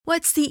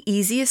What's the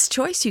easiest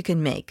choice you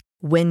can make?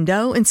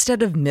 Window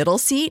instead of middle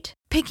seat?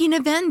 Picking a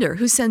vendor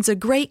who sends a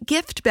great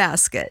gift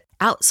basket?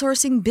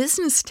 Outsourcing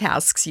business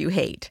tasks you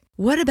hate?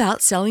 What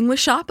about selling with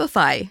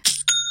Shopify?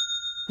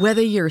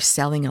 Whether you're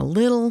selling a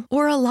little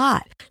or a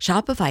lot,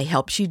 Shopify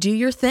helps you do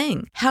your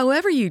thing,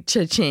 however you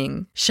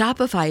cha-ching.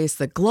 Shopify is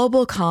the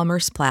global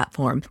commerce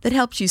platform that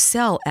helps you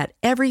sell at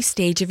every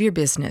stage of your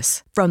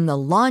business. From the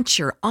launch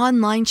your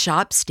online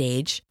shop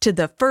stage to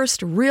the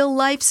first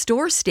real-life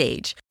store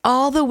stage,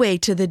 all the way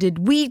to the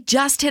did we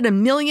just hit a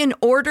million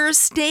orders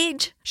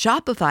stage.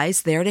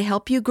 Shopify's there to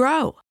help you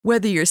grow.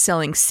 Whether you're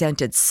selling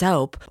scented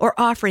soap or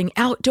offering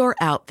outdoor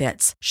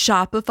outfits,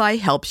 Shopify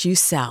helps you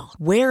sell.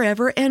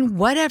 Wherever and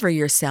whatever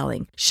you're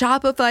selling,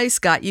 Shopify's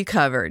got you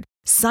covered.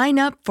 Sign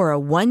up for a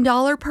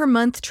 $1 per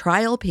month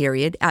trial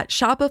period at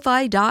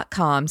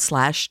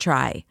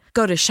shopify.com/try.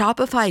 Go to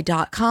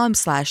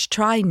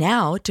shopify.com/try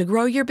now to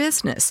grow your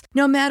business,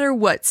 no matter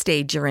what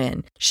stage you're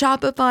in.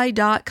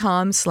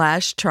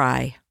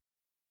 Shopify.com/try.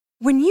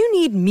 When you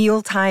need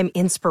mealtime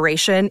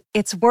inspiration,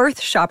 it's worth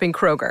shopping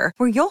Kroger,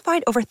 where you'll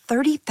find over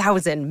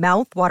 30,000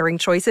 mouth-watering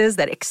choices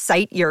that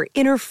excite your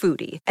inner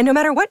foodie. And no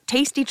matter what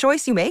tasty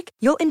choice you make,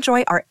 you'll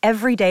enjoy our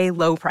everyday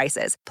low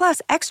prices,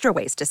 plus extra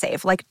ways to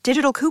save, like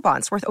digital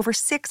coupons worth over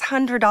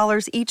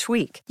 $600 each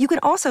week. You can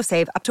also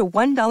save up to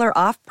 $1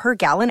 off per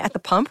gallon at the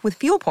pump with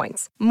fuel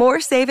points.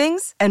 More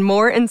savings and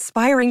more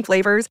inspiring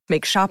flavors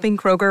make shopping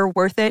Kroger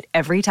worth it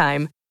every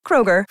time.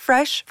 Kroger,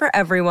 fresh for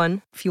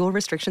everyone. Fuel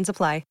restrictions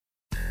apply.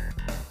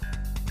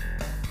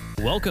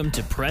 Welcome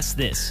to Press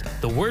This,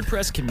 the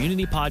WordPress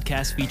community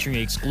podcast featuring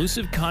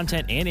exclusive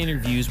content and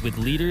interviews with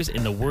leaders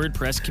in the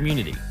WordPress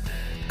community,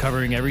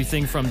 covering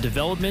everything from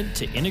development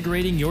to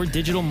integrating your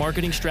digital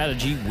marketing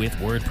strategy with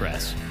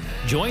WordPress.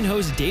 Join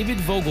host David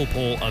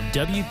Vogelpohl of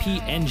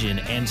WP Engine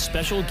and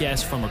special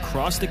guests from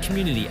across the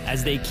community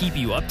as they keep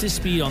you up to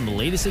speed on the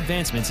latest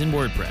advancements in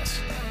WordPress.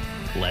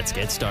 Let's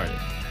get started.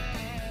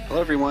 Hello,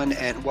 everyone,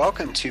 and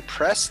welcome to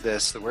Press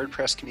This, the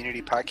WordPress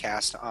community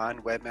podcast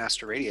on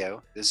Webmaster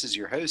Radio. This is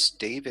your host,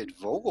 David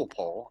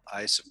Vogelpohl.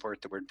 I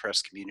support the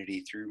WordPress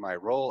community through my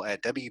role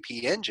at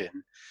WP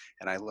Engine,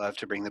 and I love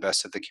to bring the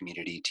best of the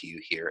community to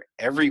you here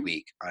every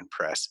week on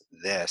Press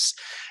This.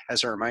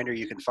 As a reminder,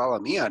 you can follow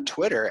me on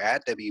Twitter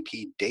at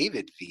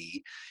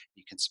WPDavidV.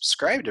 You can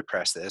subscribe to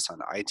Press This on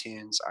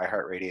iTunes,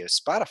 iHeartRadio,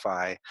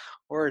 Spotify,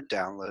 or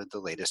download the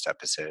latest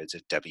episodes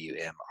at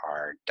WMR.fm.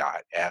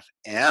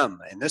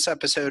 In this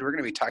episode, we're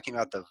going to be talking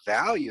about the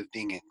value of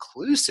being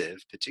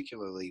inclusive,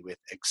 particularly with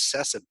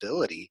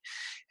accessibility.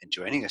 And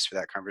joining us for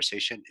that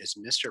conversation is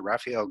Mr.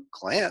 Raphael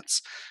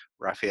Glantz.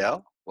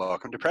 Raphael,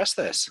 welcome to Press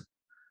This.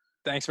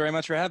 Thanks very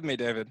much for having me,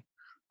 David.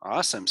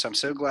 Awesome. So I'm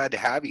so glad to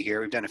have you here.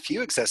 We've done a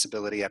few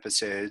accessibility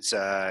episodes,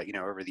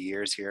 over the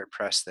years here at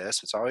Press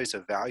This. It's always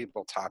a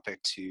valuable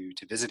topic to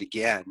visit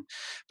again.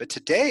 But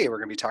today we're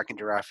going to be talking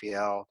to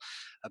Raphael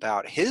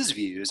about his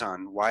views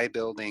on why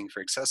building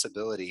for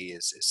accessibility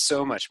is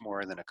so much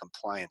more than a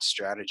compliance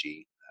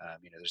strategy.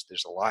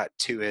 There's a lot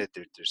to it.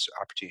 There's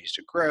opportunities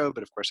to grow,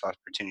 but of course,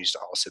 opportunities to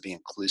also be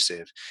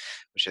inclusive,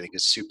 which I think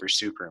is super,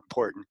 super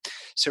important.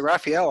 So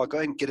Raphael, I'll go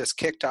ahead and get us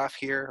kicked off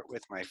here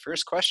with my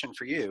first question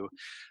for you.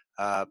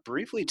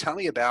 Briefly tell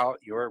me about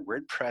your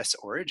WordPress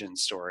origin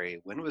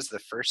story. When was the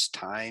first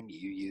time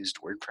you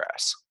used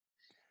WordPress?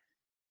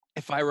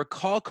 If I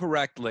recall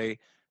correctly,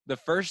 the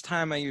first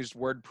time I used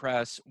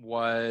WordPress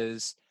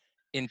was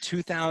in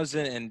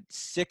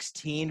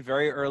 2016,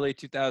 very early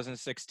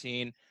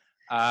 2016.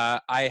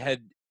 I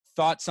had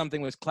thought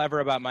something was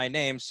clever about my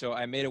name, so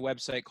I made a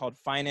website called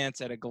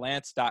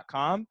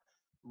financeataglance.com,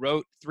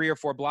 wrote 3 or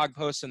 4 blog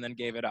posts, and then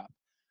gave it up.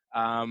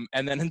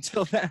 And then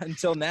until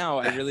now,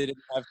 I really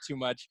didn't have too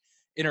much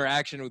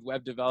interaction with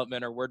web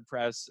development or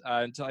WordPress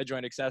until I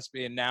joined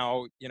Accessibility. And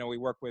now, we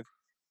work with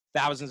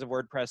thousands of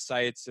WordPress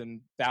sites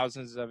and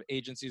thousands of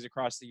agencies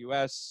across the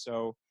US.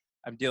 So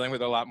I'm dealing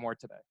with a lot more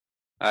today.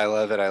 I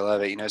love it. I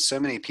love it. So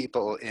many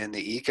people in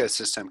the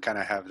ecosystem kind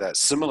of have that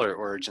similar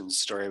origin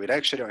story. We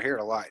actually don't hear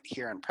it a lot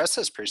here on Press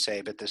This per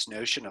se, but this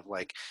notion of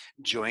like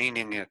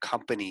joining a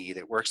company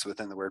that works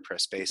within the WordPress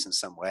space in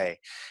some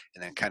way,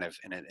 and then kind of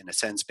in a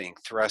sense being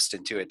thrust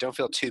into it. Don't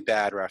feel too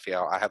bad,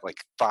 Raphael. I have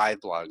like 5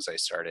 blogs I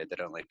started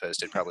that only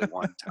posted probably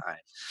one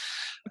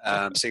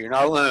time. So you're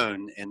not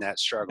alone in that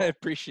struggle. I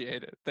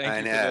appreciate it.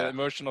 Thank you for the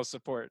emotional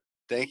support.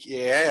 Thank you.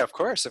 Yeah, of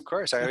course. I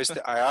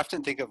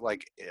often think of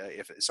like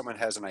if someone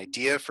has an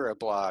idea for a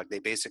blog, they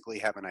basically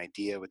have an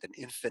idea with an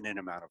infinite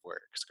amount of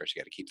work. Of course,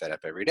 you got to keep that up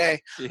every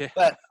day. Yeah.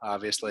 But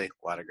obviously,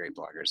 a lot of great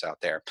bloggers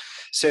out there.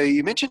 So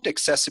you mentioned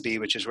Accessibility,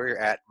 which is where you're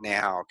at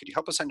now. Could you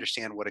help us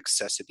understand what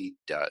Accessibility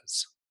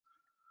does?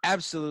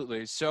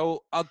 Absolutely.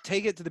 So I'll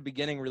take it to the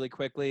beginning really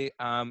quickly.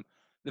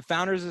 The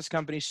founders of this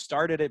company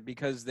started it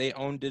because they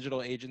own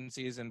digital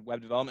agencies and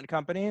web development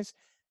companies.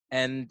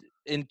 And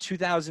in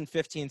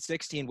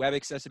 2015-16, web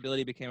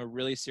accessibility became a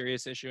really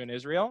serious issue in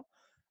Israel.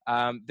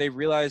 They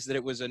realized that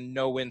it was a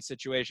no-win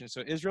situation.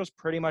 So Israel's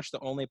pretty much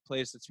the only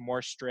place that's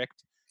more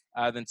strict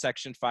than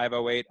Section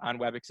 508 on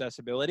web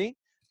accessibility.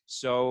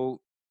 So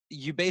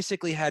you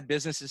basically had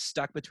businesses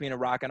stuck between a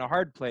rock and a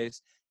hard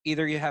place.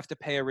 Either you have to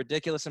pay a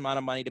ridiculous amount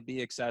of money to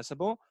be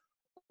accessible,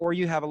 or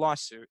you have a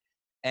lawsuit.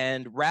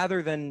 And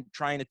rather than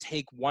trying to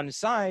take one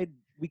side,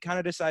 we kind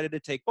of decided to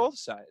take both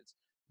sides.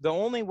 The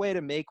only way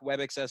to make web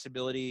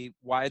accessibility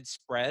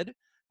widespread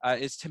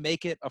is to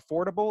make it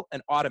affordable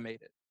and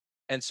automated.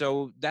 And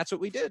so that's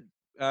what we did.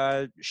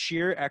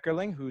 Sheer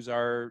Eckerling, who's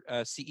our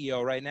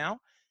CEO right now,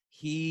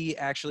 he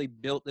actually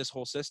built this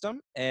whole system,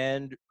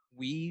 and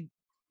we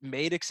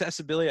made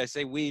accessibility. I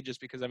say we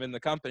just because I'm in the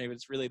company, but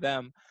it's really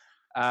them.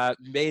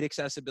 Made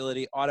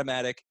accessibility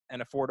automatic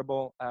and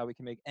affordable. We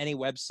can make any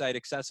website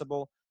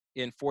accessible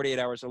in 48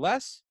 hours or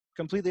less.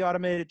 Completely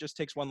automated, just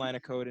takes one line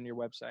of code in your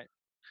website.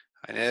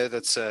 I know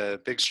that's a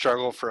big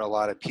struggle for a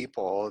lot of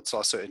people. It's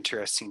also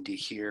interesting to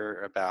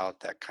hear about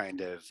that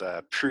kind of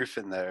proof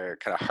in the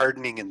kind of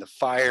hardening in the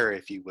fire,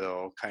 if you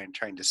will, kind of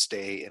trying to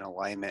stay in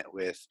alignment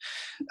with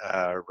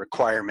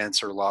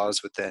requirements or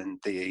laws within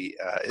the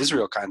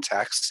Israel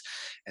context.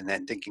 And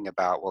then thinking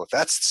about, well, if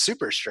that's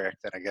super strict,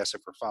 then I guess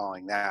if we're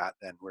following that,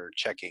 then we're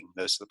checking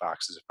most of the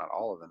boxes, if not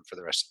all of them, for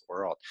the rest of the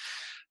world.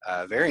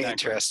 Very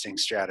interesting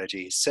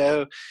strategy.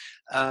 So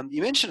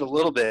you mentioned a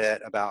little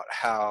bit about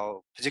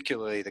how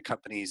particularly the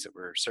companies that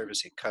were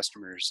servicing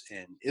customers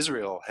in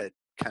Israel had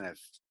kind of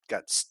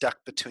got stuck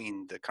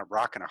between the kind of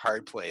rock and a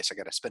hard place. I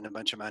got to spend a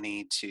bunch of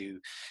money to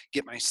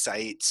get my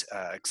site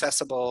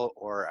accessible,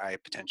 or I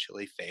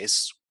potentially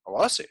face a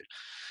lawsuit.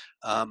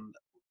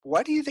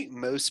 Why do you think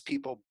most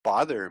people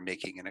bother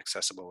making an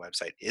accessible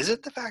website? Is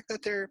it the fact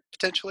that they're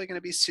potentially going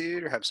to be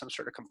sued or have some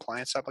sort of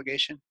compliance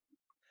obligation?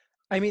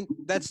 I mean,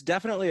 that's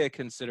definitely a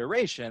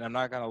consideration. I'm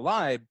not going to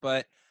lie,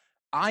 but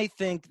I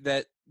think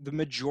that the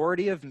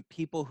majority of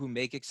people who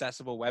make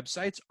accessible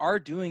websites are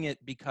doing it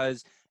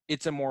because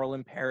it's a moral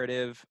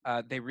imperative.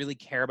 They really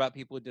care about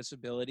people with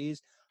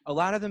disabilities. A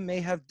lot of them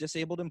may have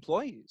disabled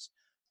employees,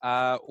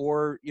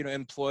 or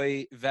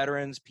employ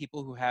veterans,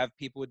 people who have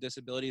people with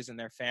disabilities in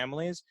their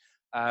families.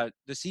 The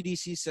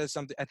CDC says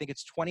something. I think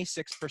it's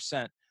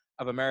 26%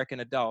 of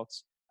American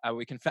adults.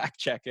 We can fact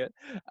check it,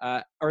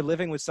 are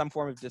living with some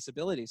form of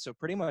disability. So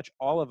pretty much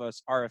all of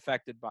us are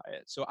affected by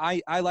it. So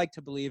I like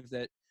to believe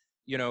that,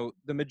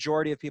 the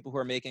majority of people who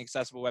are making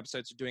accessible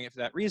websites are doing it for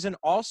that reason.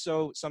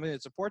 Also, something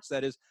that supports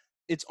that is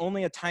it's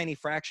only a tiny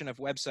fraction of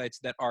websites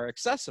that are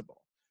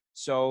accessible.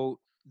 So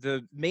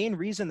the main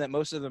reason that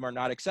most of them are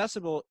not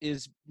accessible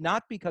is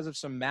not because of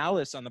some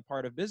malice on the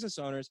part of business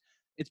owners.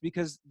 It's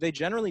because they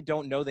generally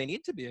don't know they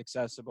need to be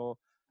accessible.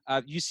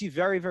 You see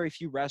very, very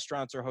few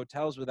restaurants or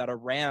hotels without a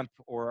ramp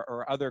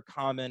or other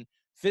common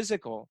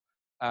physical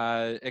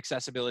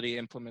accessibility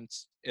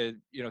implements,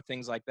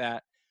 things like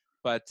that.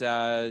 But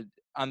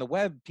on the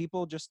web,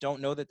 people just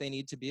don't know that they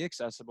need to be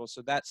accessible.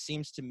 So that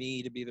seems to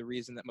me to be the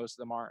reason that most of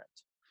them aren't.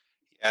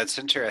 Yeah, it's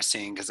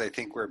interesting because I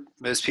think where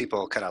most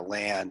people kind of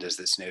land is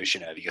this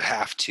notion of you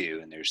have to,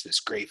 and there's this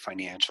great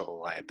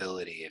financial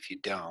liability if you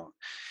don't.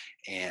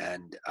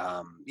 And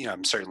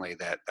I'm certainly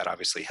that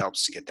obviously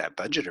helps to get that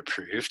budget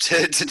approved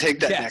to take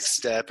that next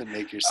step and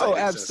make your site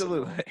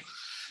accessible. Absolutely.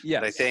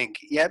 Yes. But I think,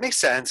 yeah, it makes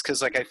sense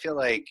because, like, I feel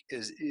like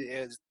is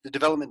the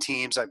development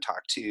teams I've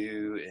talked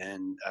to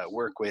and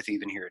work with,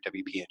 even here at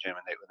WP Engine,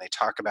 when they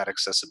talk about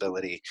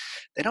accessibility,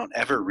 they don't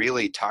ever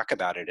really talk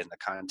about it in the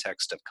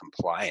context of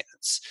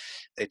compliance.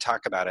 They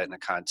talk about it in the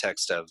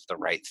context of the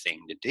right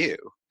thing to do.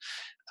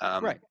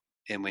 Right.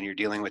 And when you're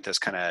dealing with this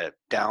kind of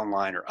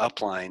downline or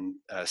upline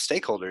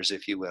stakeholders,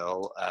 if you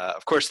will,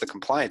 of course, the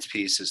compliance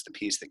piece is the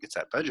piece that gets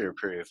that budget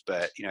approved.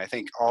 But, I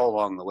think all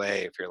along the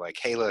way, if you're like,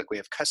 hey, look, we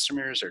have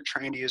customers who are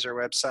trying to use our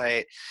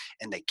website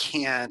and they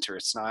can't, or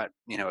it's not,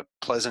 a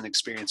pleasant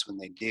experience when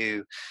they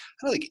do,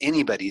 I don't think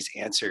anybody's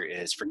answer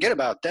is forget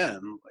about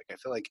them. Like, I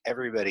feel like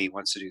everybody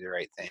wants to do the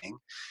right thing.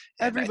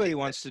 Everybody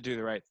wants to do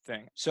the right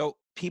thing. So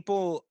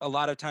people a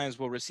lot of times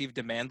will receive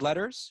demand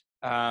letters,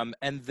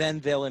 and then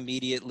they'll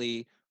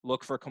immediately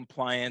look for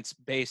compliance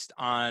based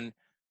on,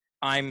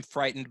 I'm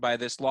frightened by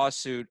this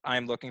lawsuit,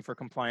 I'm looking for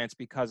compliance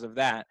because of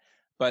that.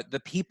 But the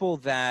people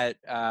that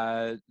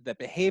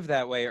behave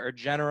that way are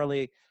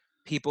generally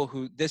people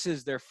who this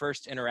is their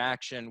first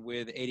interaction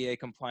with ADA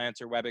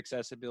compliance or web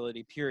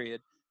accessibility,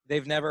 period.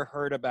 They've never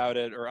heard about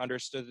it or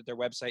understood that their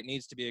website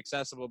needs to be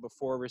accessible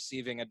before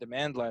receiving a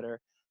demand letter.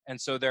 And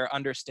so they're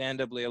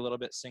understandably a little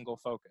bit single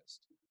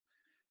focused.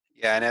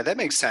 Yeah, no, that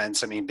makes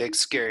sense. I mean, big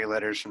scary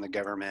letters from the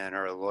government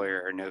or a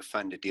lawyer are no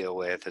fun to deal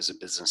with as a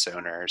business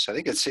owner. So I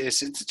think it's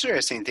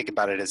interesting to think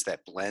about it as that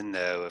blend,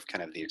 though, of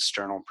kind of the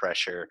external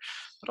pressure,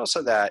 but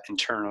also that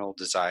internal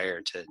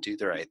desire to do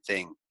the right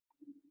thing.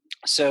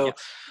 So Yes.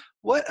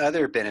 What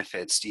other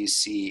benefits do you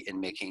see in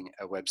making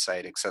a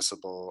website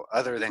accessible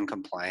other than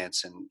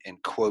compliance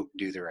and quote,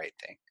 do the right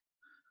thing?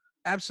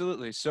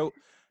 Absolutely. So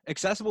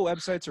accessible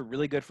websites are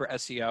really good for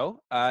SEO,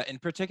 in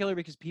particular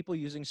because people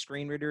using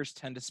screen readers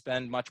tend to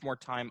spend much more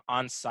time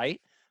on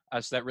site.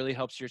 So that really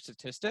helps your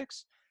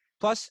statistics.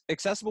 Plus,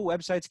 accessible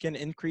websites can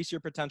increase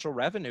your potential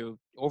revenue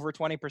over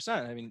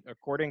 20%. I mean,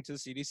 according to the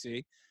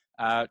CDC,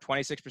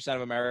 26%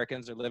 of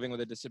Americans are living with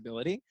a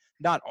disability.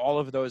 Not all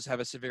of those have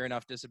a severe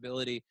enough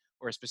disability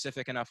or a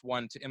specific enough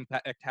one to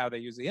impact how they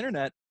use the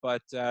internet,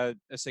 but a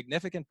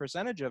significant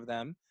percentage of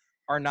them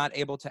are not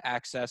able to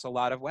access a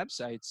lot of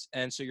websites.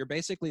 And so you're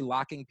basically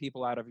locking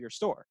people out of your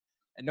store,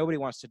 and nobody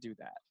wants to do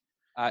that.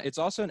 It's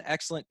also an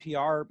excellent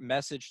PR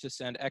message to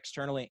send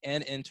externally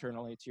and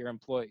internally to your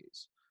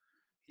employees.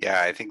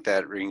 Yeah, I think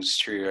that rings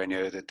true. I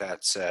know that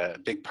that's a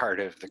big part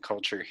of the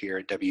culture here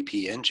at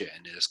WP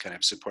Engine is kind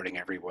of supporting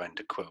everyone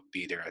to, quote,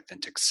 be their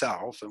authentic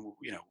self, and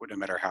no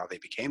matter how they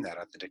became that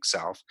authentic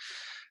self.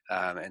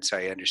 And so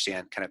I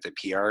understand kind of the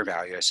PR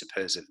value, I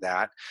suppose, of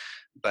that.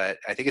 But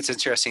I think it's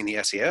interesting, the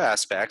SEO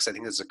aspects. I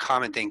think this is a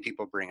common thing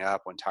people bring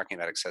up when talking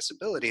about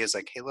accessibility is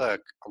like, hey,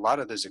 look, a lot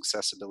of those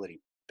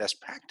accessibility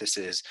best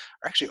practices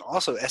are actually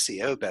also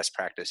SEO best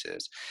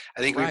practices.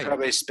 I think we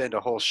probably spend a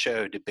whole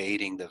show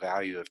debating the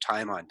value of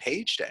time on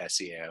page to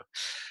SEO.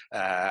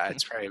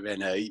 It's probably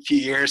been a few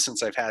years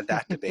since I've had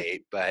that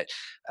debate, but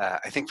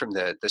I think from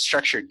the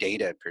structured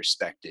data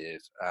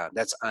perspective,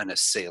 that's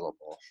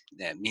unassailable,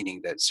 meaning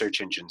that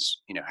search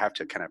engines, have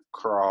to kind of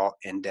crawl,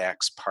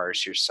 index,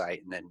 parse your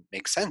site, and then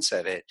make sense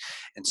of it.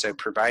 And so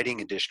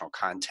providing additional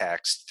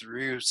context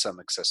through some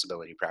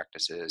accessibility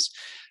practices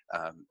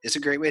is a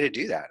great way to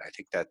do that. I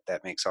think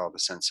that makes all the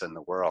sense in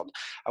the world.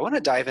 I want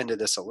to dive into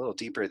this a little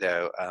deeper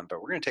though,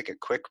 but we're going to take a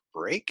quick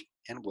break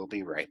and we'll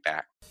be right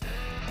back.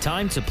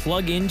 Time to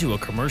plug into a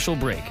commercial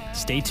break.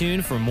 Stay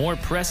tuned for more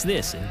Press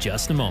This in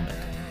just a moment.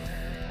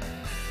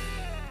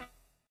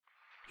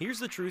 Here's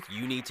the truth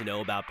you need to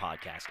know about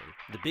podcasting.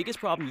 The biggest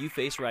problem you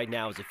face right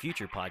now as a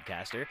future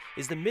podcaster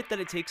is the myth that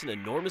it takes an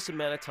enormous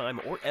amount of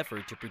time or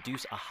effort to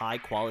produce a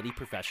high-quality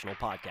professional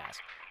podcast.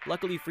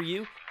 Luckily for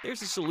you,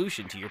 there's a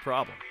solution to your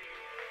problem.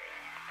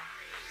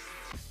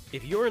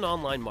 If you're an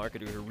online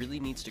marketer who really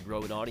needs to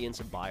grow an audience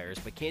of buyers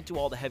but can't do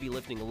all the heavy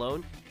lifting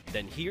alone,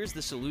 then here's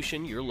the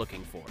solution you're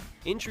looking for.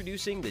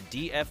 Introducing the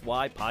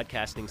DFY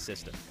Podcasting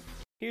System.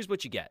 Here's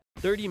what you get.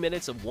 30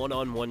 minutes of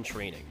one-on-one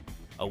training,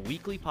 a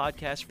weekly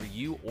podcast for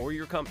you or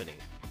your company,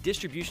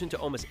 distribution to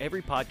almost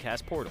every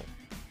podcast portal,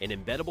 an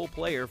embeddable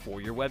player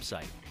for your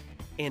website,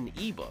 an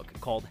ebook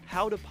called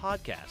How to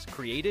Podcast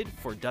created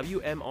for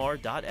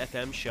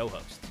WMR.FM show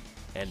hosts,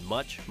 and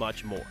much,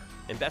 much more.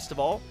 And best of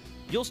all,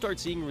 you'll start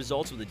seeing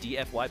results with the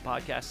DFY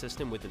podcast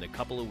system within a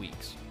couple of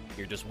weeks.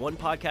 You're just one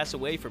podcast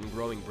away from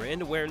growing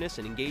brand awareness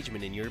and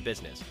engagement in your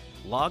business.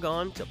 Log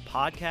on to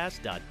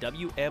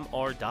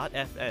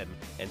podcast.wmr.fm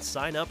and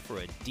sign up for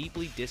a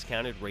deeply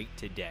discounted rate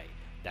today.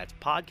 That's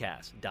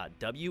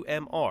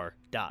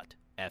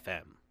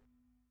podcast.wmr.fm.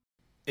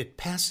 It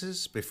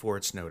passes before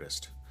it's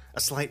noticed. A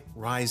slight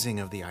rising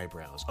of the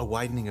eyebrows, a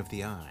widening of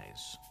the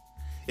eyes.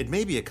 It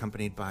may be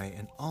accompanied by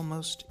an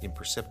almost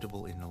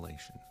imperceptible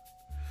inhalation.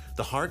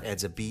 The heart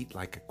adds a beat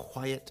like a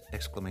quiet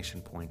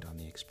exclamation point on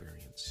the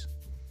experience.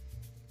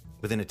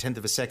 Within a tenth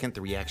of a second,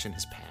 the reaction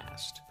has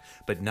passed,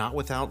 but not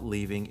without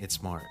leaving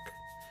its mark.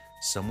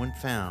 Someone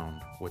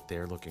found what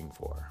they're looking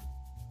for.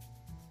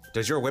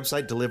 Does your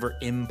website deliver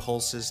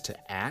impulses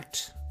to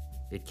act?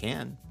 It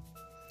can.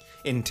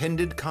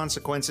 Intended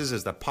Consequences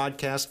is the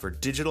podcast for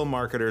digital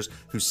marketers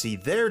who see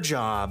their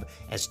job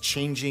as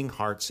changing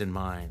hearts and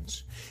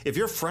minds. If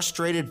you're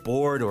frustrated,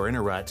 bored, or in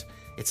a rut,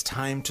 it's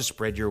time to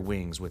spread your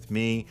wings with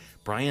me,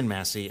 Brian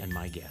Massey, and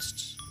my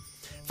guests.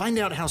 Find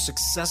out how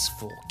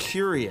successful,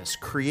 curious,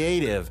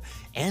 creative,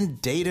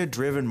 and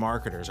data-driven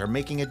marketers are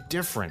making a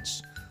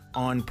difference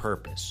on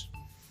purpose.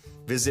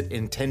 Visit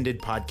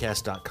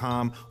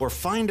intendedpodcast.com or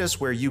find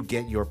us where you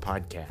get your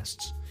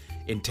podcasts.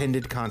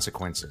 Intended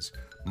Consequences.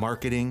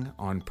 Marketing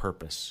on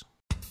purpose.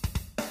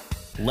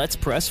 Let's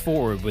press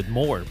forward with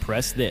more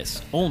Press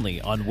This, only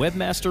on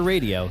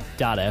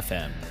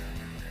webmasterradio.fm.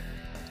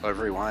 Hello,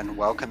 everyone.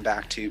 Welcome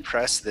back to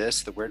Press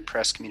This, the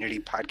WordPress community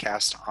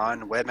podcast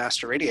on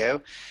Webmaster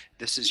Radio.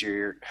 This is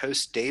your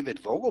host,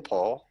 David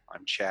Vogelpohl.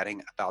 I'm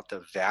chatting about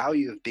the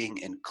value of being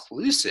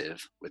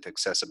inclusive with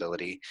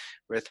accessibility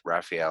with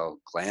Raphael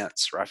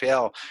Glantz.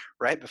 Raphael,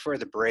 right before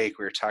the break,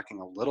 we were talking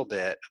a little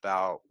bit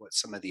about what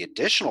some of the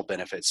additional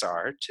benefits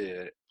are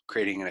to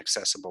creating an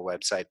accessible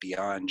website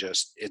beyond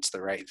just it's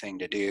the right thing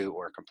to do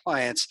or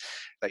compliance.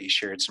 That you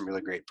shared some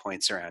really great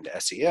points around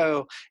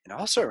SEO and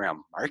also around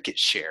market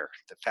share.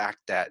 The fact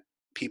that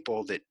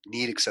people that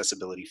need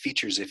accessibility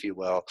features, if you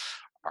will,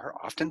 are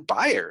often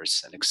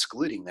buyers, and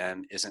excluding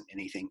them isn't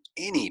anything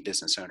any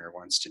business owner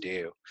wants to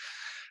do.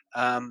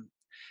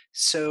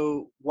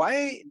 So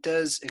why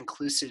does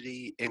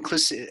inclusivity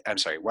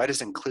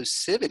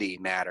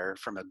matter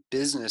from a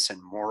business and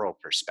moral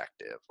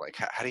perspective? Like,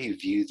 how do you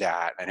view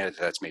that? I know that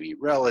that's maybe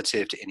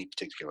relative to any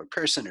particular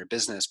person or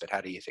business, but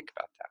how do you think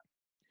about that?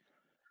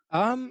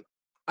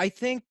 I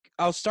think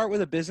I'll start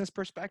with a business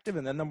perspective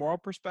and then the moral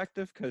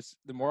perspective, because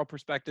the moral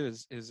perspective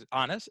is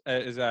honest,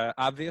 is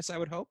obvious, I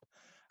would hope.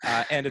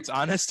 And it's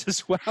honest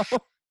as well.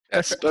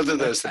 Yes, both of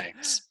those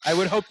things. I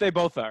would hope they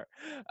both are.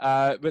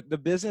 But the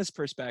business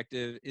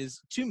perspective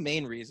is two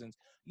main reasons.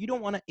 You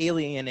don't want to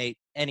alienate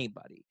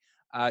anybody.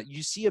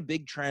 You see a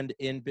big trend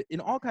in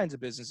all kinds of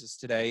businesses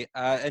today.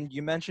 And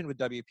you mentioned with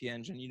WP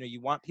Engine,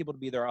 you want people to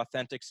be their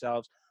authentic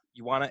selves.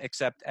 You want to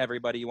accept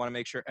everybody. You want to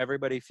make sure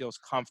everybody feels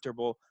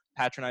comfortable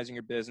patronizing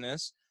your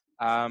business.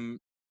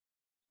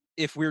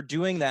 If we're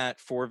doing that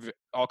for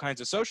all kinds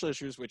of social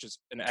issues, which is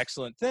an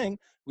excellent thing,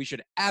 we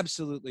should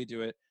absolutely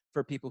do it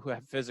for people who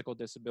have physical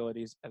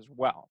disabilities as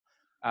well.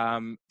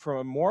 From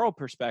a moral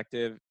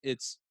perspective,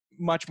 it's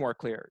much more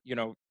clear.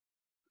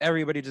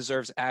 Everybody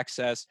deserves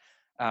access,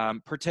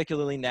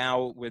 particularly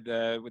now with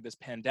this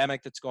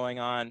pandemic that's going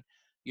on.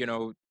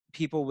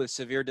 People with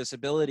severe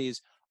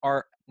disabilities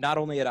are not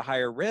only at a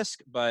higher risk,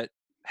 but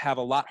have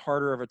a lot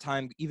harder of a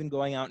time even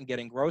going out and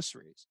getting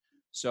groceries.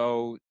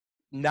 So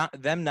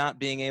not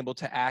being able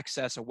to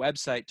access a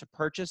website to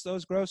purchase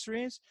those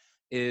groceries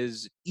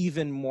is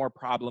even more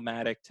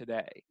problematic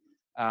today.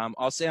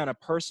 I'll say on a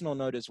personal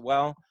note as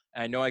well,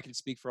 I know I can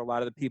speak for a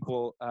lot of the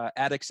people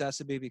at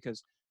Accessibility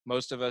because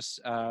most of us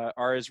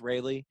are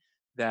Israeli.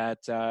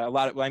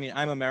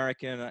 I'm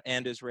American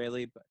and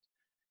Israeli, but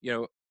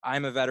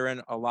I'm a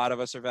veteran. A lot of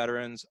us are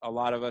veterans. A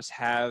lot of us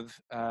have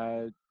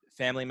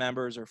family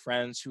members or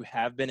friends who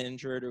have been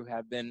injured, who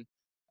have been,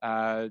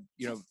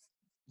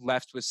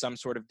 left with some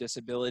sort of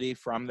disability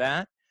from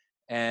that,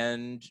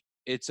 and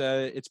it's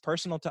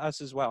personal to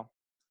us as well.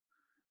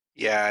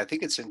 Yeah, I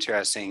think it's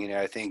interesting.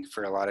 I think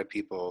for a lot of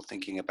people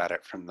thinking about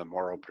it from the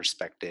moral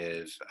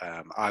perspective,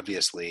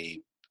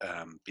 obviously,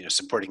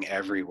 supporting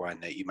everyone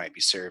that you might be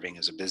serving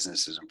as a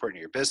business is important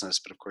to your business,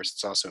 but of course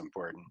it's also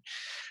important,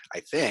 I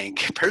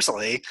think,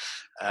 personally,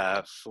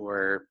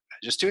 for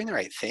just doing the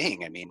right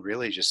thing. I mean,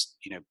 really just,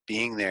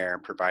 being there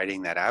and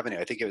providing that avenue.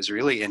 I think it was a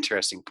really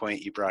interesting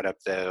point you brought up,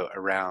 though,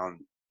 around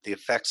the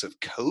effects of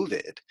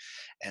COVID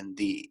and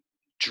the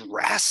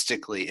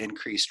drastically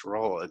increased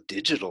role of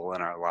digital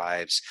in our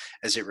lives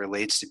as it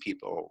relates to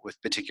people with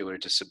particular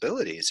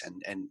disabilities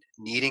and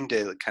needing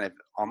to kind of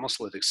almost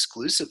live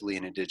exclusively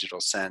in a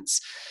digital sense.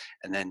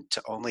 And then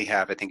to only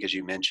have, I think, as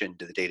you mentioned,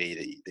 the data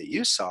that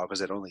you saw was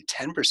that only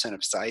 10%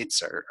 of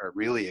sites are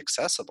really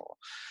accessible.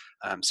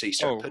 So you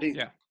start putting,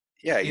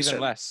 even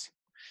less.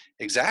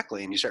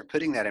 Exactly. And you start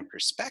putting that in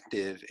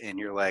perspective and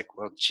you're like,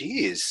 well,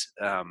 geez,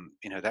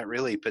 that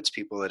really puts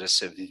people at a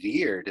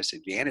severe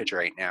disadvantage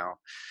right now.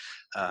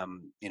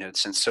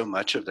 Since so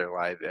much of their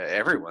life,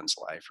 everyone's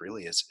life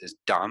really is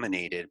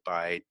dominated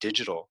by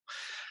digital.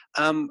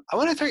 I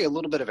want to throw you a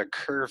little bit of a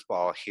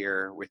curveball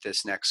here with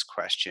this next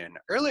question.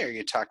 Earlier,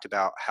 you talked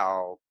about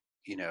how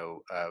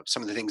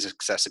some of the things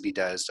Accessibility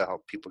does to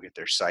help people get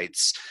their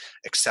sites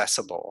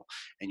accessible.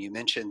 And you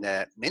mentioned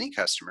that many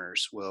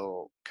customers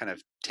will kind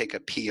of take a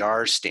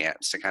PR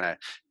stance to kind of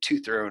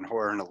toot their own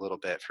horn a little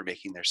bit for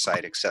making their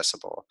site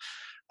accessible,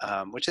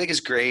 which I think is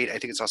great. I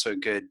think it's also a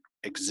good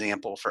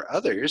example for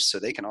others so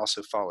they can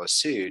also follow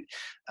suit.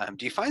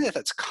 Do you find that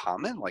that's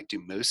common? Like, do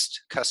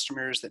most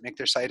customers that make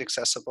their site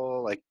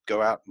accessible, like,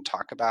 go out and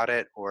talk about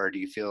it? Or do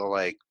you feel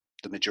like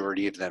the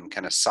majority of them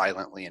kind of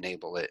silently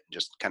enable it and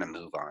just kind of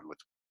move on with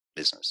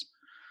business?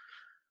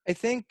 I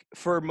think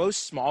for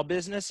most small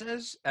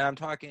businesses, and I'm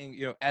talking,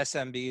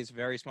 SMBs,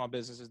 very small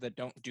businesses that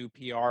don't do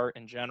PR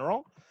in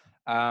general,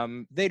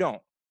 they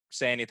don't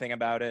say anything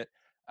about it.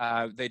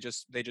 They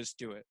just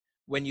do it.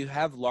 When you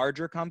have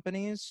larger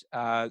companies,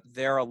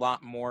 they're a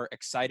lot more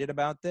excited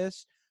about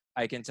this.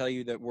 I can tell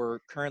you that we're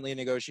currently in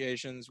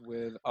negotiations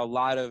with a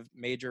lot of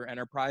major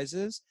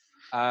enterprises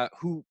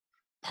who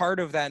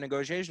part of that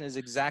negotiation is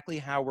exactly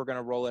how we're going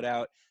to roll it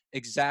out,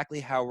 exactly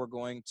how we're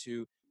going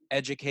to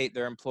educate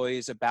their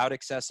employees about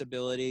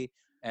accessibility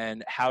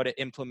and how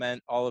to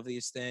implement all of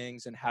these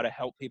things and how to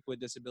help people with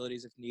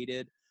disabilities if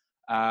needed.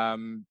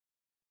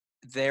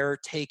 They're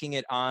taking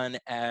it on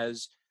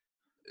as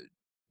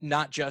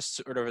not just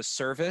sort of a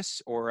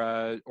service or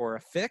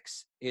a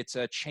fix. It's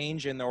a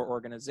change in their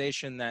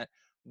organization that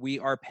we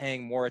are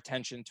paying more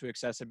attention to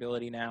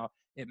accessibility now.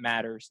 It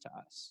matters to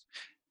us.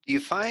 Do you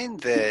find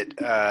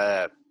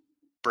that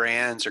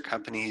brands or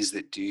companies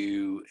that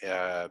do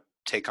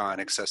take on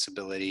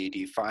accessibility, do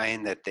you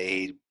find that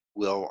they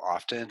will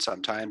often,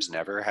 sometimes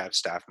never have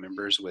staff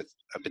members with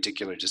a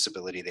particular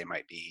disability they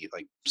might be,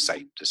 like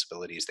sight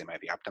disabilities they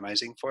might be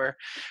optimizing for? Or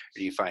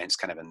do you find it's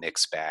kind of a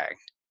mixed bag?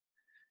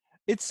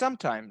 It's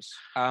sometimes.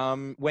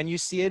 When you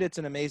see it, it's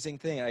an amazing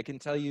thing. I can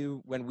tell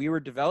you when we were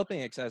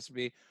developing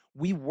Accessibility,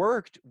 we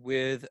worked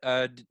with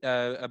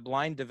a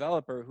blind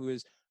developer who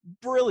is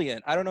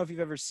brilliant. I don't know if you've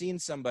ever seen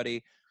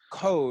somebody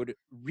code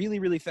really,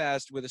 really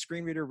fast with a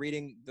screen reader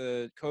reading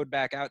the code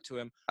back out to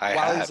him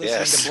he's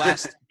listening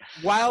to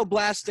while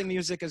blasting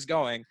music is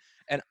going.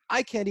 And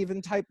I can't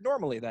even type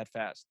normally that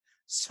fast.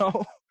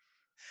 So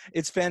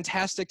it's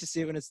fantastic to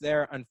see it when it's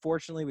there.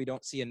 Unfortunately, we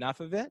don't see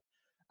enough of it.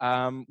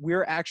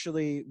 We're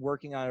actually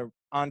working on an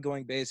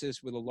ongoing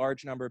basis with a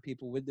large number of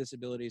people with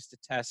disabilities to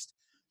test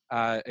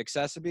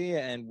Accessibility,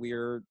 and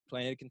we're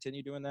planning to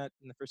continue doing that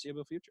in the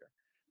foreseeable future.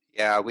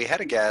 Yeah, we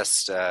had a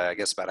guest, I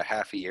guess about a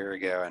half a year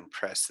ago and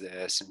Press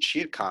This, and she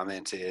had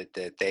commented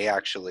that they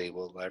actually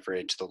will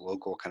leverage the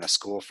local kind of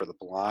school for the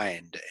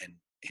blind and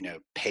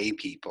pay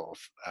people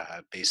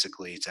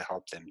basically to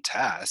help them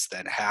test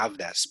that have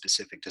that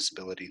specific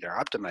disability they're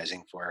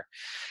optimizing for.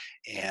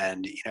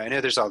 And, I know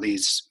there's all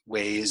these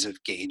ways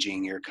of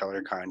gauging your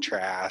color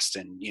contrast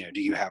and,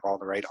 do you have all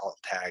the right alt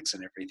tags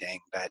and everything?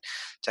 But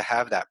to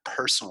have that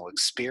personal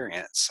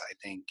experience, I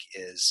think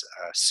is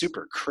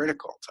super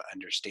critical to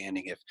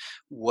understanding if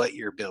what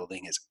you're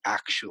building is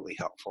actually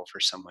helpful for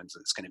someone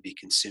that's going to be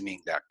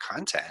consuming that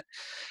content.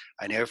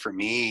 I know for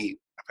me,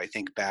 if I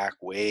think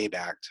way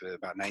back to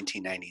about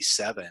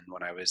 1997,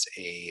 when I was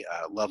a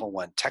level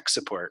 1 tech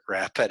support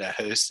rep at a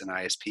host and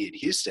ISP in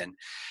Houston,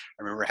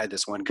 I remember I had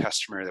this one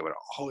customer that would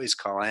always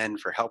call in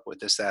for help with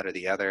this, that, or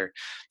the other.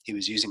 He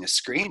was using a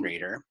screen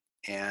reader.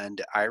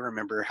 And I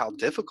remember how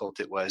difficult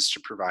it was to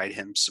provide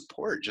him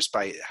support, just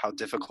by how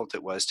difficult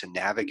it was to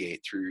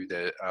navigate through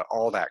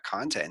all that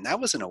content. And that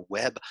was in a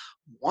Web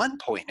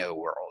 1.0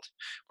 world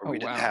where we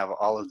didn't have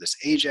all of this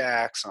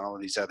AJAX and all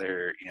of these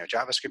other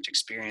JavaScript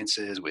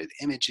experiences with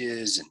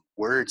images and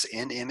words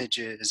in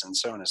images and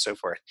so on and so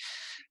forth.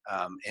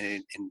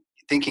 And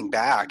thinking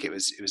back, it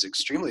was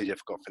extremely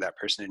difficult for that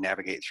person to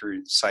navigate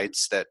through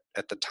sites that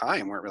at the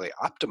time weren't really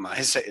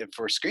optimized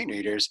for screen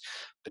readers,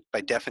 but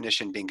by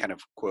definition being kind of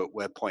quote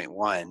Web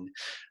 1.1,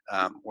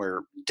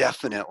 we're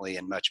definitely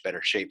in much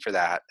better shape for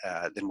that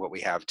than what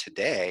we have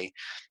today.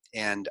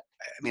 And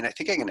I mean, I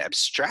think I can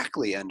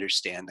abstractly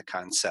understand the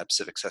concepts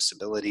of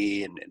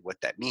accessibility and what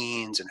that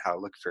means and how to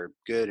look for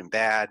good and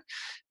bad.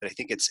 But I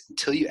think it's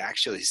until you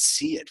actually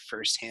see it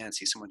firsthand,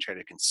 see someone try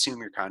to consume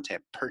your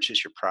content,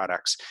 purchase your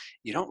products,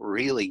 you don't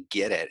really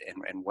get it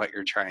and what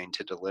you're trying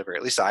to deliver.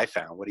 At least I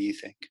found. What do you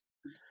think?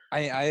 I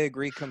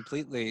agree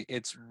completely.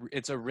 It's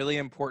a really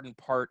important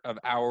part of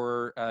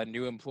our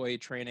new employee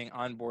training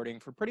onboarding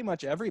for pretty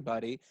much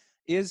everybody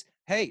is,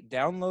 hey,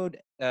 download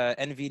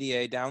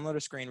NVDA, download a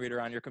screen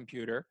reader on your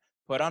computer,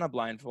 put on a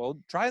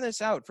blindfold, try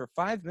this out for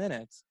 5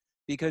 minutes,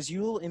 because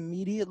you'll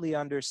immediately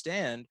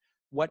understand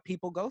what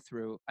people go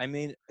through. I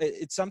mean,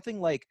 it's something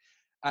like,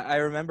 I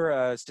remember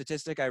a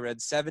statistic I read,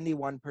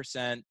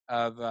 71%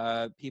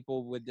 of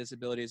people with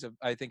disabilities,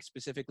 I think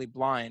specifically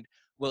blind,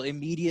 will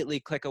immediately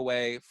click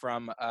away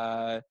from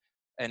an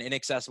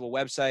inaccessible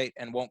website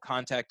and won't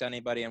contact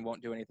anybody and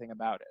won't do anything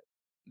about it.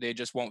 They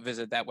just won't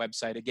visit that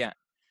website again.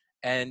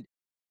 And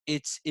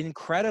it's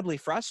incredibly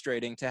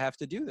frustrating to have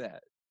to do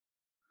that.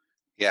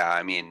 Yeah,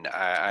 I mean,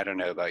 I don't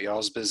know about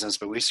y'all's business,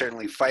 but we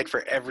certainly fight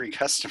for every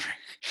customer.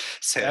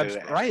 So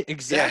that's right,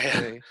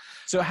 exactly. Yeah.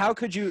 So how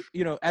could you,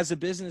 as a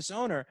business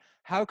owner,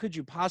 how could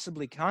you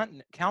possibly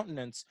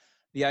countenance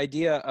the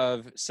idea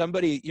of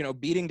somebody,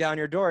 beating down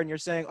your door and you're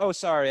saying, oh,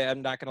 sorry,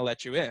 I'm not going to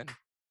let you in?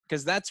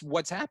 Because that's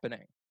what's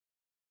happening.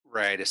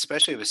 Right,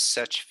 especially with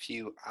such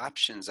few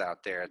options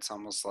out there. It's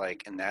almost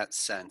like, in that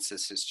sense,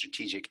 it's a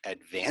strategic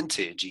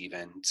advantage,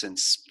 even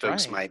since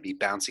folks might be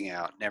bouncing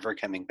out, never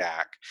coming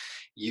back.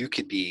 You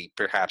could be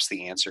perhaps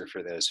the answer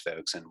for those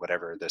folks and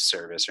whatever the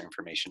service or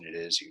information it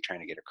is you're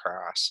trying to get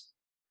across.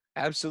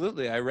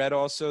 Absolutely. I read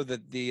also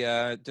that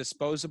the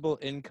disposable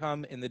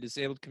income in the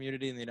disabled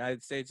community in the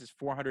United States is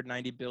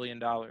 $490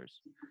 billion.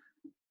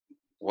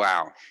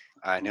 Wow.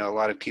 I know a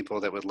lot of people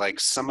that would like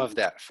some of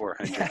that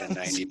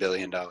 $490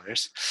 billion.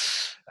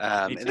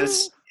 And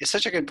it's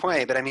such a good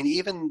point. But I mean,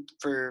 even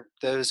for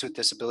those with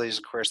disabilities,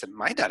 of course, that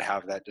might not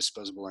have that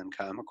disposable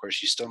income, of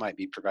course, you still might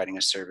be providing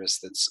a service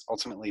that's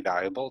ultimately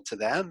valuable to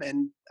them.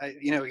 And,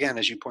 again,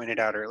 as you pointed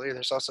out earlier,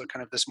 there's also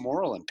kind of this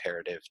moral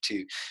imperative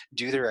to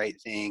do the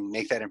right thing,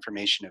 make that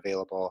information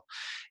available,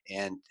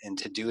 and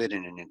to do it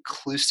in an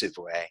inclusive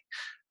way.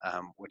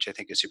 Which I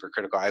think is super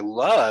critical. I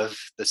love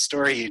the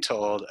story you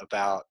told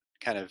about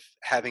kind of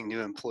having new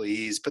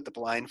employees put the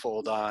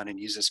blindfold on and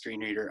use a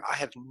screen reader. I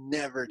have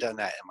never done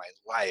that in my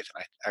life.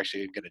 And I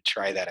actually am going to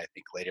try that, I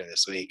think, later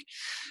this week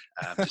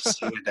to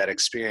see what that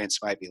experience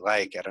might be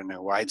like. I don't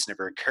know why it's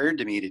never occurred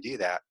to me to do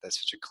that.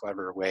 That's such a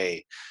clever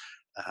way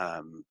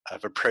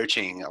of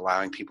approaching,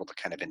 allowing people to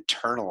kind of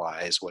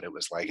internalize what it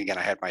was like. Again,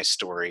 I had my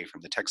story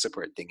from the tech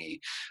support thingy,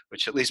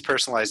 which at least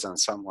personalized on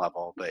some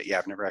level, but yeah,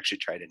 I've never actually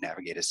tried to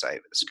navigate a site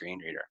with a screen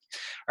reader.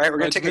 All right, we're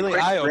going to take a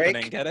quick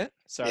break. Get it?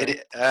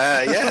 Sorry.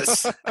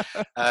 Yes.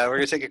 We're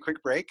going to take a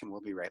quick break and we'll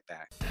be right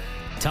back.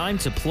 Time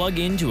to plug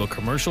into a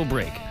commercial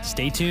break.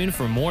 Stay tuned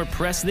for more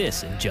Press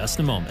This in just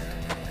a moment.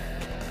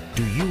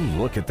 Do you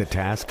look at the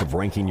task of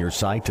ranking your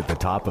site at the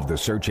top of the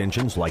search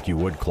engines like you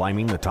would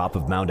climbing the top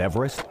of Mount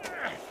Everest?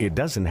 It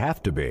doesn't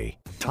have to be.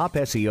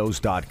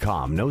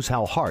 TopSEOs.com knows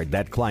how hard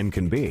that climb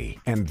can be,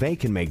 and they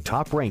can make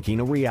top ranking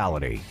a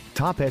reality.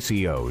 Top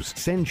SEOs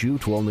sends you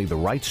to only the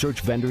right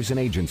search vendors and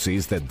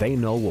agencies that they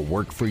know will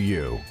work for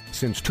you.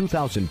 Since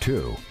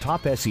 2002,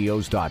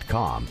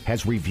 TopSEOs.com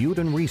has reviewed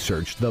and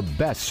researched the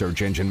best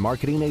search engine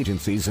marketing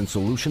agencies and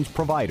solutions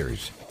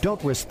providers.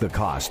 Don't risk the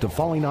cost of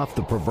falling off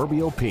the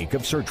proverbial peak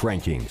of search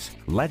rankings.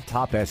 Let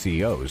Top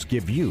SEOs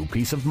give you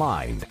peace of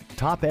mind.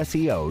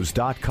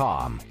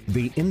 TopSEOs.com,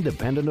 the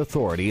independent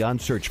authority on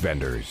search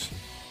vendors.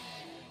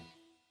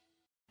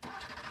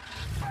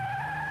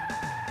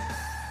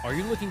 Are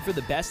you looking for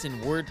the best in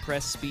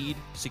WordPress speed,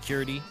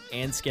 security,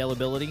 and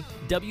scalability?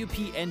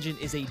 WP Engine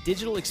is a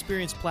digital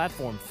experience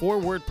platform for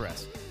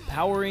WordPress,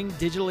 powering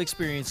digital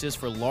experiences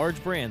for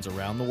large brands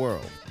around the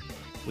world.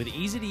 With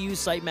easy-to-use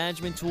site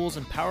management tools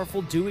and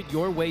powerful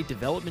do-it-your-way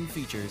development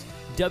features,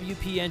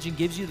 WP Engine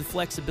gives you the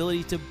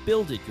flexibility to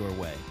build it your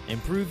way.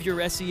 Improve your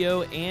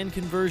SEO and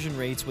conversion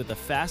rates with a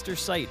faster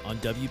site on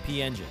WP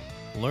Engine.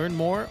 Learn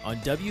more on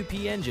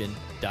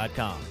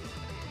WPEngine.com.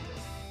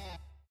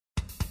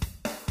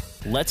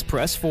 Let's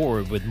press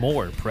forward with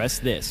more Press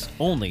This,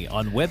 only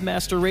on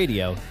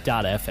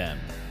webmasterradio.fm.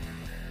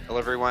 Hello,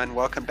 everyone.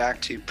 Welcome back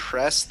to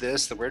Press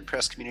This, the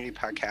WordPress community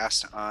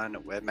podcast on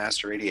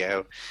Webmaster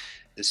Radio.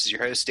 This is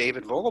your host,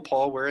 David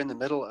Vogelpohl. We're in the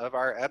middle of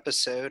our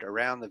episode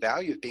around the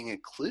value of being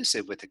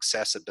inclusive with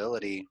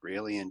accessibility.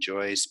 Really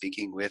enjoy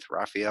speaking with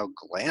Raphael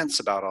Glantz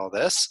about all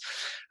this.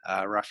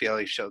 Raphael,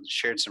 you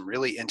shared some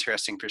really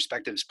interesting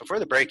perspectives. Before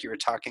the break, you were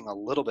talking a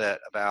little bit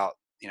about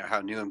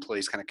how new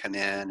employees kind of come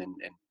in and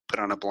put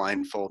on a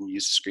blindfold and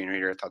use a screen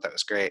reader. I thought that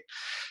was great.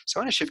 So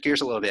I want to shift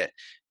gears a little bit.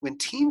 When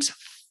teams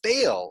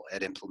fail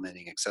at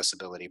implementing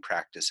accessibility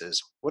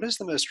practices, what is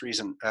the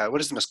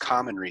most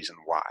common reason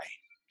why?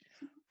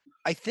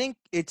 I think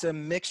it's a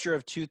mixture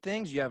of two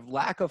things. You have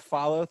lack of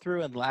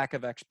follow-through and lack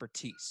of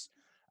expertise.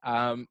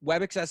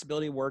 Web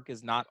accessibility work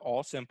is not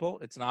all simple.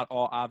 It's not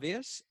all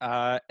obvious.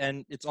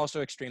 And it's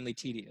also extremely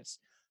tedious.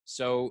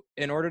 So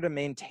in order to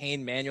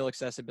maintain manual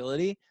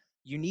accessibility,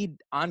 you need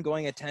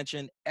ongoing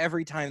attention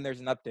every time there's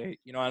an update.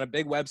 On a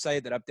big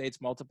website that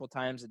updates multiple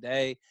times a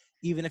day,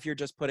 even if you're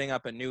just putting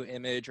up a new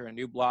image or a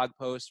new blog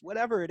post,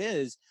 whatever it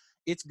is,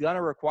 it's going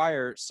to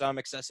require some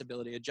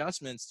accessibility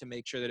adjustments to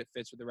make sure that it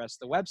fits with the rest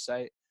of the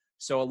website.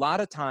 So a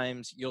lot of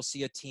times you'll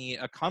see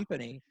a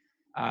company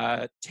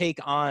take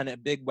on a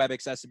big web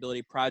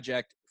accessibility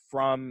project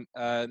from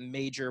a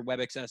major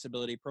web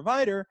accessibility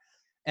provider,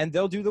 and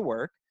they'll do the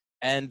work.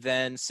 And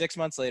then 6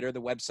 months later,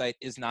 the website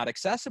is not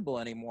accessible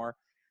anymore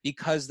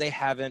because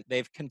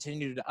they've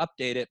continued to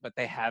update it, but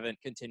they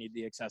haven't continued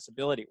the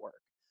accessibility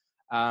work.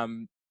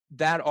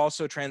 That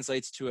also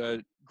translates to a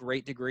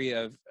great degree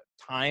of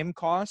time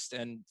cost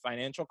and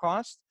financial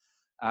cost,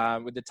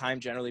 with the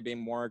time generally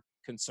being more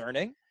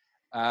concerning.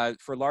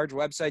 For large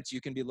websites, you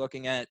can be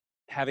looking at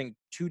having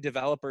 2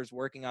 developers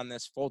working on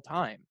this full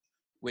time,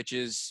 which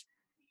is,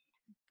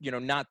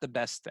 not the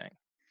best thing.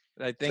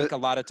 I think a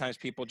lot of times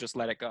people just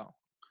let it go.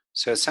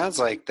 So it sounds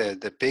like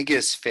the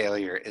biggest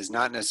failure is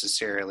not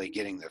necessarily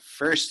getting the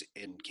first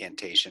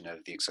incantation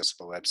of the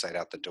accessible website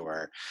out the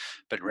door,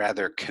 but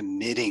rather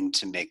committing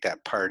to make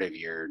that part of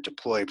your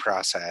deploy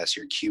process,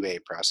 your QA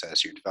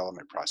process, your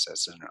development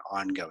process in an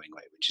ongoing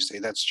way. Would you say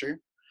that's true?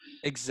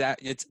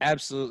 Exactly. It's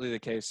absolutely the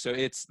case. So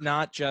it's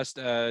not just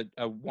a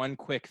one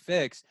quick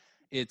fix.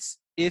 It's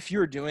if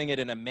you're doing it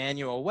in a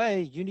manual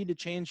way, you need to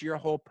change your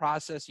whole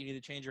process. You need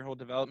to change your whole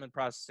development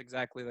process,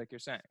 exactly like you're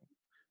saying,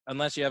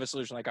 unless you have a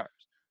solution like ours.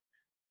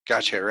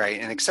 Gotcha, right.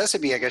 And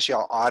Accessibility, I guess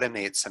y'all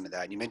automate some of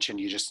that. And you mentioned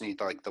you just need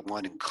like the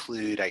one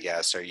include, I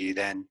guess. Are you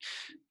then,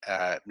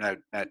 not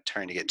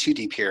trying to get too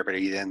deep here, but are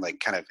you then like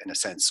kind of in a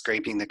sense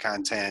scraping the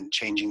content,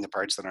 changing the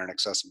parts that aren't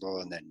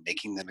accessible and then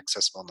making them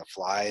accessible on the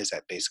fly? Is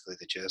that basically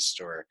the gist,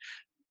 or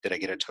did I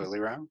get it totally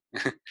wrong?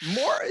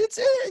 It's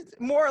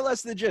more or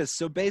less the gist.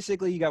 So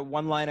basically you got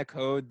one line of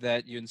code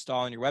that you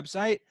install on your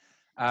website,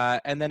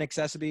 and then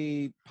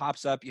Accessibility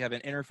pops up. You have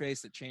an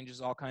interface that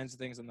changes all kinds of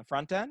things on the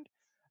front end.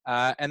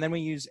 And then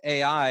we use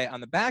AI on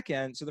the back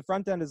end. So the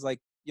front end is like,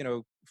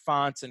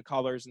 fonts and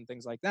colors and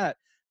things like that.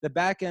 The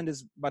back end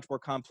is much more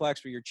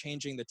complex, where you're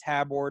changing the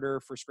tab order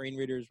for screen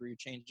readers, where you're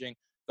changing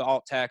the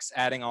alt text,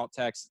 adding alt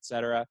text,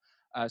 etc.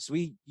 So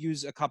we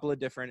use a couple of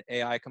different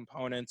AI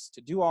components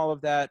to do all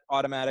of that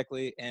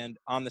automatically and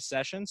on the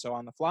session, so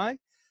on the fly.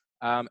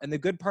 And the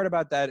good part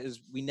about that is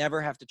we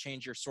never have to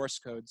change your source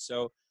code.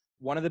 So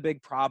one of the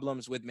big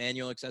problems with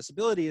manual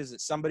accessibility is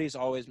that somebody's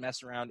always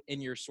messing around in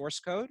your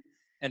source code.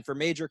 And for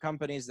major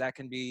companies, that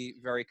can be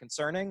very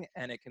concerning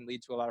and it can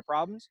lead to a lot of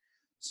problems.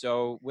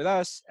 So with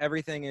us,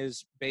 everything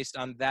is based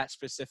on that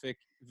specific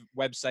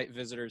website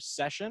visitor's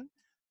session,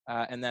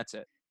 and that's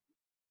it.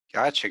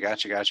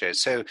 Gotcha.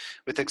 So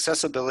with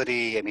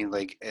accessibility, I mean,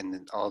 like,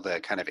 and all the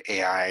kind of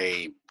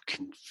AI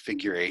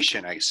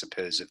configuration, I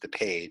suppose, of the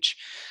page,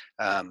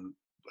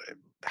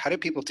 how do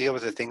people deal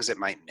with the things that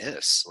might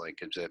miss? Like,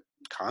 is it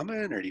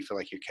common, or do you feel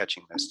like you're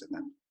catching most of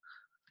them?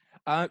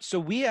 So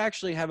we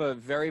actually have a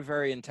very,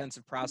 very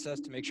intensive process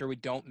to make sure we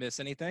don't miss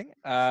anything.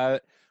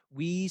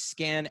 We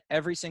scan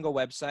every single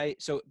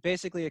website. So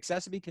basically,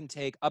 Accessibility can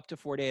take up to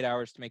 48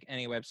 hours to make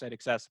any website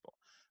accessible.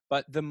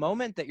 But the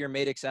moment that you're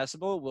made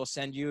accessible, we'll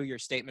send you your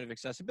statement of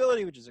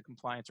accessibility, which is a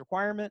compliance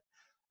requirement.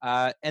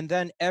 And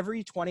then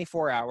every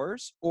 24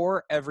 hours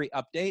or every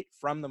update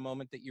from the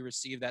moment that you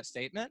receive that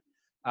statement,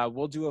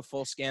 we'll do a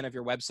full scan of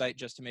your website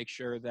just to make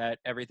sure that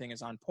everything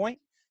is on point.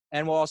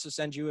 And we'll also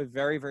send you a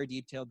very, very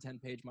detailed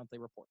 10-page monthly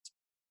report.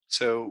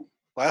 So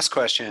last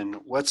question,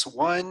 what's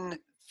one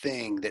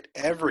thing that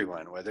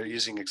everyone, whether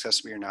using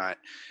Accessibility or not,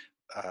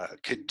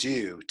 could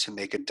do to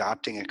make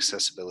adopting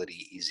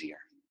accessibility easier?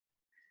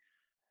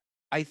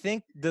 I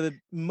think the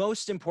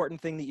most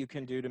important thing that you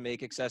can do to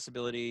make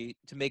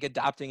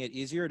adopting it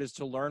easier, is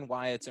to learn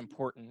why it's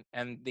important.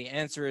 And the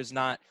answer is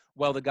not,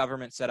 well, the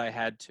government said I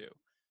had to.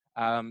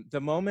 The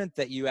moment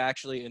that you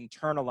actually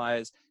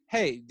internalize,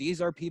 hey,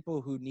 these are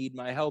people who need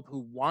my help,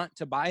 who want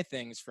to buy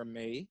things from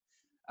me,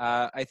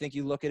 I think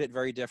you look at it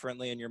very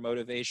differently, and your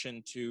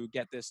motivation to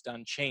get this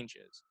done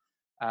changes.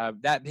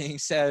 That being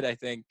said, I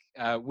think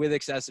with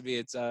accessiBe,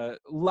 it's a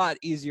lot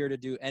easier to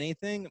do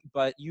anything,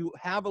 but you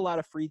have a lot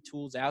of free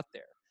tools out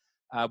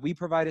there. We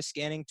provide a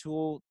scanning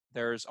tool.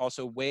 There's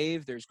also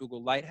Wave, there's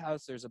Google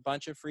Lighthouse. There's a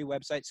bunch of free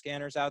website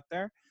scanners out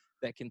there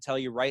that can tell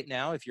you right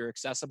now if you're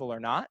accessible or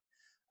not,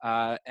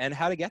 and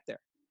how to get there.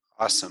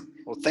 Awesome.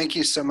 Well, thank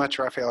you so much,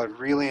 Raphael. I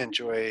really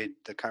enjoyed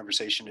the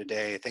conversation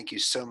today. Thank you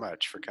so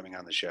much for coming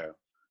on the show.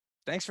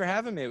 Thanks for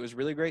having me. It was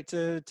really great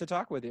to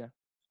talk with you.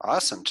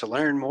 Awesome. To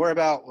learn more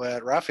about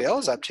what Raphael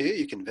is up to,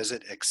 you can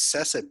visit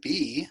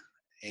accessiBe,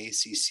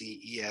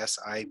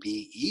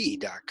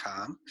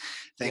 ACCESIBE.com.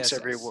 Thanks,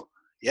 everyone.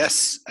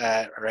 Yes.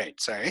 Right.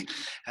 Sorry.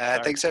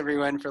 Thanks,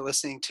 everyone, for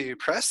listening to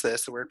Press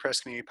This, the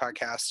WordPress community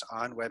podcast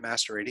on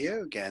Webmaster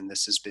Radio. Again,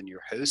 this has been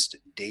your host,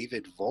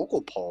 David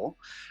Vogelpohl.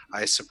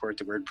 I support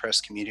the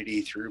WordPress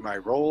community through my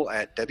role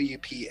at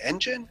WP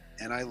Engine,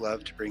 and I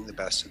love to bring the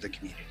best of the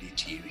community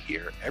to you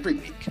here every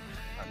week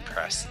on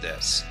Press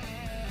This.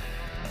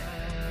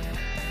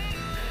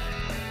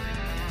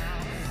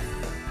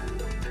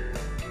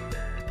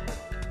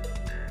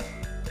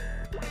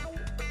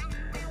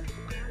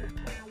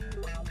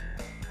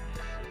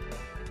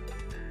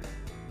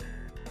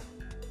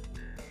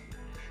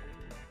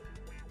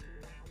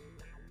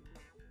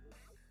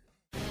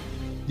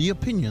 The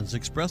opinions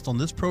expressed on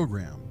this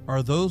program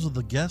are those of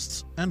the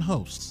guests and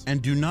hosts and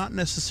do not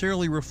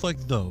necessarily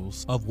reflect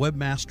those of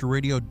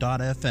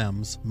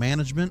WebmasterRadio.fm's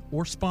management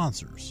or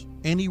sponsors.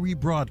 Any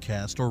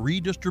rebroadcast or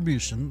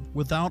redistribution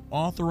without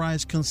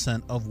authorized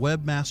consent of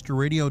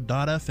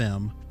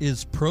WebmasterRadio.fm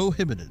is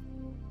prohibited.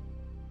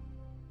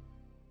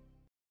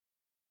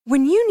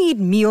 When you need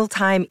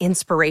mealtime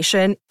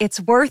inspiration,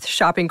 it's worth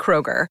shopping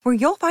Kroger, where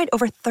you'll find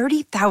over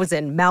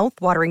 30,000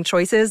 mouth-watering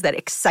choices that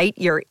excite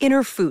your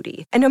inner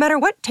foodie. And no matter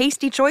what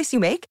tasty choice you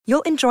make,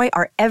 you'll enjoy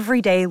our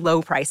everyday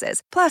low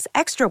prices, plus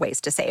extra ways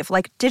to save,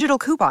 like digital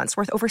coupons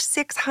worth over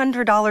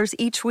 $600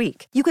 each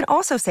week. You can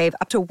also save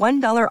up to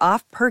 $1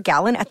 off per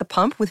gallon at the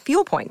pump with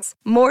fuel points.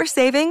 More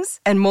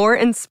savings and more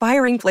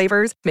inspiring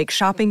flavors make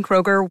shopping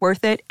Kroger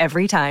worth it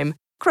every time.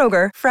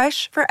 Kroger,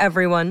 fresh for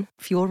everyone.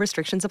 Fuel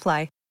restrictions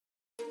apply.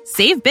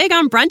 Save big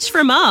on brunch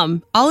for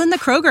mom, all in the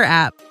Kroger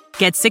app.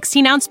 Get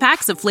 16-ounce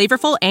packs of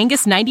flavorful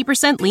Angus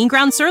 90% lean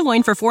ground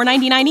sirloin for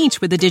 $4.99 each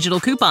with a digital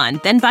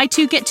coupon. Then buy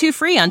 2, get 2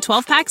 free on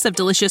 12 packs of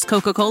delicious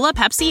Coca-Cola,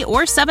 Pepsi,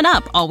 or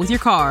 7-Up, all with your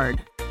card.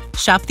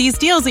 Shop these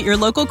deals at your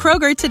local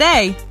Kroger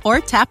today,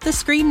 or tap the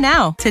screen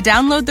now to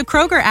download the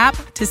Kroger app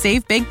to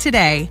save big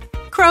today.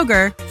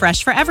 Kroger,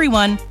 fresh for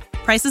everyone.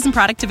 Prices and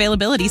product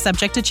availability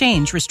subject to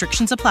change.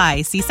 Restrictions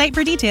apply. See site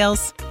for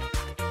details.